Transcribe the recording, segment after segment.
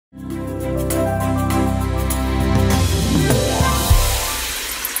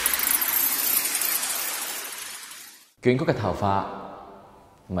捲曲嘅頭髮，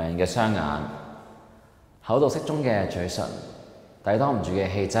迷人嘅雙眼，厚度適中嘅嘴唇，抵擋唔住嘅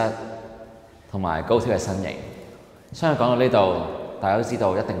氣質，同埋高挑嘅身形。相信講到呢度，大家都知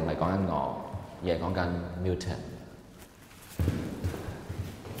道一定唔係講緊我，而係講緊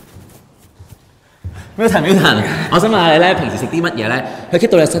Milton。Milton， 我想問下你咧，平時食啲乜嘢咧，去 keep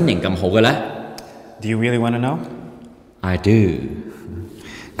到你身形咁好嘅咧 Do you really want to know?？I do.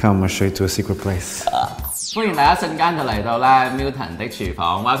 Come, I'll show you to a secret place. 歡迎大家瞬間就嚟到咧 Milton 的廚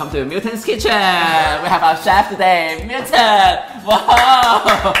房 ，Welcome to Milton's Kitchen. We have our chef today, Milton. 哇！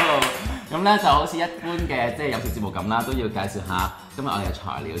咁咧就好似一般嘅即係有時節目咁啦，都要介紹下今日我哋嘅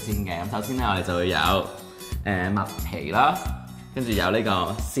材料先嘅。咁首先咧，我哋就會有麥皮啦，跟住有呢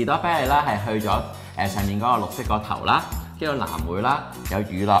個士多啤梨啦，係去咗上面嗰個綠色個頭啦，跟住有藍莓啦，有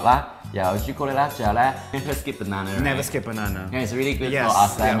乳酪啦。有朱古力啦，仲有咧 Never skip banana. Never skip banana. Yeah, it's really good yes, for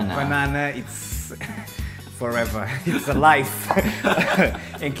us stamina. Banana, it's forever. It's a life.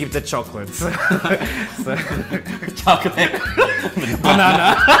 And keep the chocolates. So, Chocolate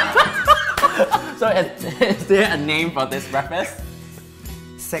banana. So is there a name for this breakfast?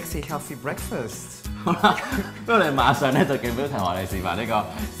 Sexy, healthy breakfast. 好啦，不如我哋馬上咧就叫 Milton 話你示範呢個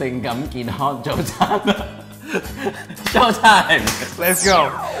性感健康早餐啦。Showtime! Let's go!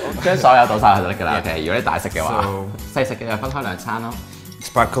 將所有倒晒佢就得㗎啦。OK， 如果你大食嘅話，細食嘅就分開兩餐咯。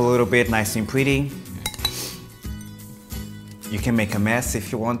Sparkle a little bit, nice and pretty. You can make a mess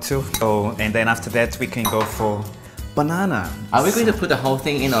if you want to. So, and then after that, we can go for banana. Are we going to put the whole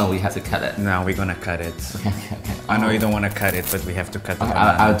thing in, or we have to cut it? No, we're gonna cut it. Okay. I know you don't want to cut it, but we have to cut the Okay,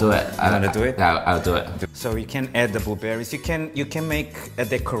 banana. I'll do it. You want to do it? Yeah, I'll do it. So you can add the blueberries. You can make a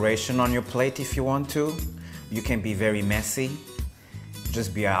decoration on your plate if you want to. You can be very messy.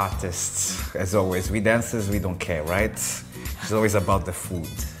 Just be an artist, as always. We dancers, we don't care, right? It's always about the food.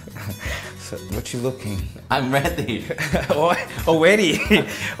 So, what you looking? I'm ready. Already?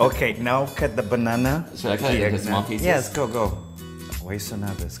 Okay, now cut the banana. Should I cut it into small pieces? Yes, go. Why are you so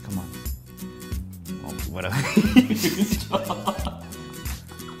nervous? Come on. Oh, whatever.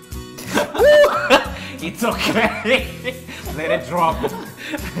 It's okay. Let it drop.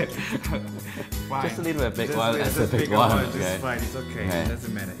 Fine. Just a little bit big one. Just a big one. Just Okay. fine. It's okay. Okay. It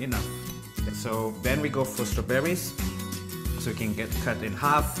doesn't matter. Enough. So then we go for strawberries. So you can get cut in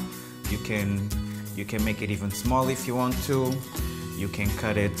half. You can make it even smaller if you want to. You can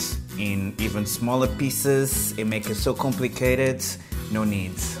cut it in even smaller pieces and make it so complicated. No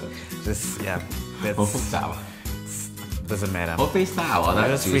need. Just yeah. That's 好複雜啊 doesn't matter. 好 freestyle 我覺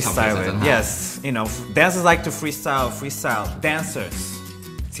得 Just freestyle it. Yes, you know, dancers like to freestyle. Dancers.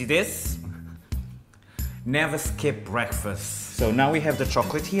 See this? Never skip breakfast. So now we have the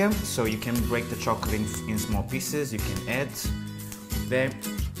chocolate here. So you can break the chocolate in small pieces. You can add them.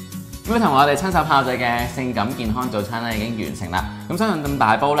 咁同我哋親手炮製嘅性感健康早餐咧已經完成啦。咁相信咁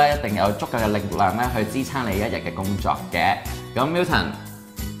大煲咧，一定有足夠嘅力量咧去支撐你一日嘅工作嘅。咁 Milton,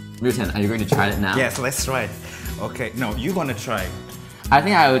 are you going to try it now? Yes, let's try it. Okay, no, you're gonna try. I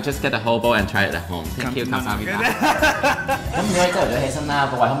think I will just get the whole bowl and try it at home. Thank you, 감사합니다。咁如果你朝頭早起身啦，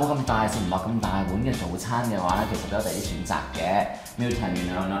個胃口冇咁大，食唔落咁大碗嘅早餐嘅話咧，其實都有第啲選擇嘅。Milton, you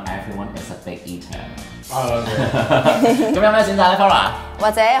know, not everyone is a big eater。咁有咩選擇咧 ，Flora？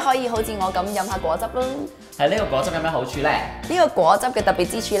 或者可以好似我咁飲下果汁咯。係呢個果汁有咩好處咧？呢個果汁嘅特別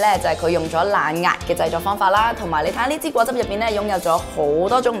之處咧，就係佢用咗冷壓嘅製作方法啦，同埋你睇下呢支果汁入邊咧，擁有咗好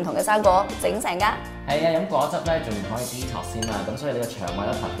多種唔同嘅生果整成㗎。係啊，飲果汁咧仲可以 detox 先嘛，咁所以你個腸胃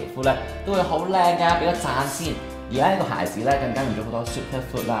啦同皮膚咧都會好靚㗎，俾個讚先。而家呢個孩子咧更加用咗好多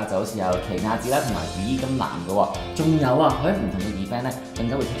superfood 啦，就好似有奇亞籽啦同埋羽衣甘藍嘅喎，仲有啊，佢喺唔同嘅 event 咧更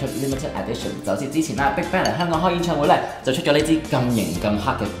加會推出 limited edition， 就好似之前啦 BigBang 嚟香港開演唱會咧，就出咗呢支咁型咁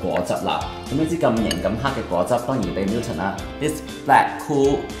黑嘅果汁啦。咁呢支咁型咁黑嘅果汁當然俾 Milton 啦 ，this black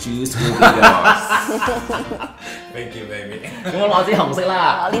cool juice will be yours。Thank you, baby. 咁我攞支紅色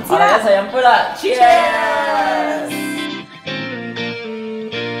啦，我哋一齊飲杯啦 ，Cheers！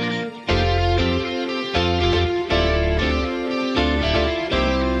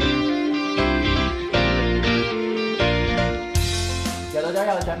有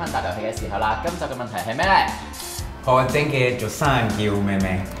獎問答遊戲嘅時候啦，今集嘅問題係咩咧？我整嘅早餐叫咩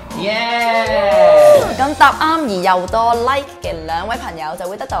名？耶！咁答啱而又多 like 嘅2位朋友就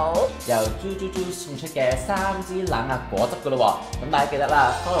會得到由豬送出嘅3支冷壓果汁噶咯喎，咁大家記得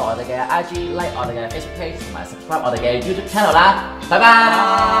啦 ，follow 我哋嘅 IG，like 我哋嘅 Facebook page 同埋 subscribe 我哋嘅 YouTube channel 啦，拜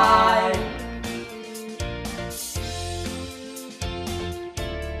拜。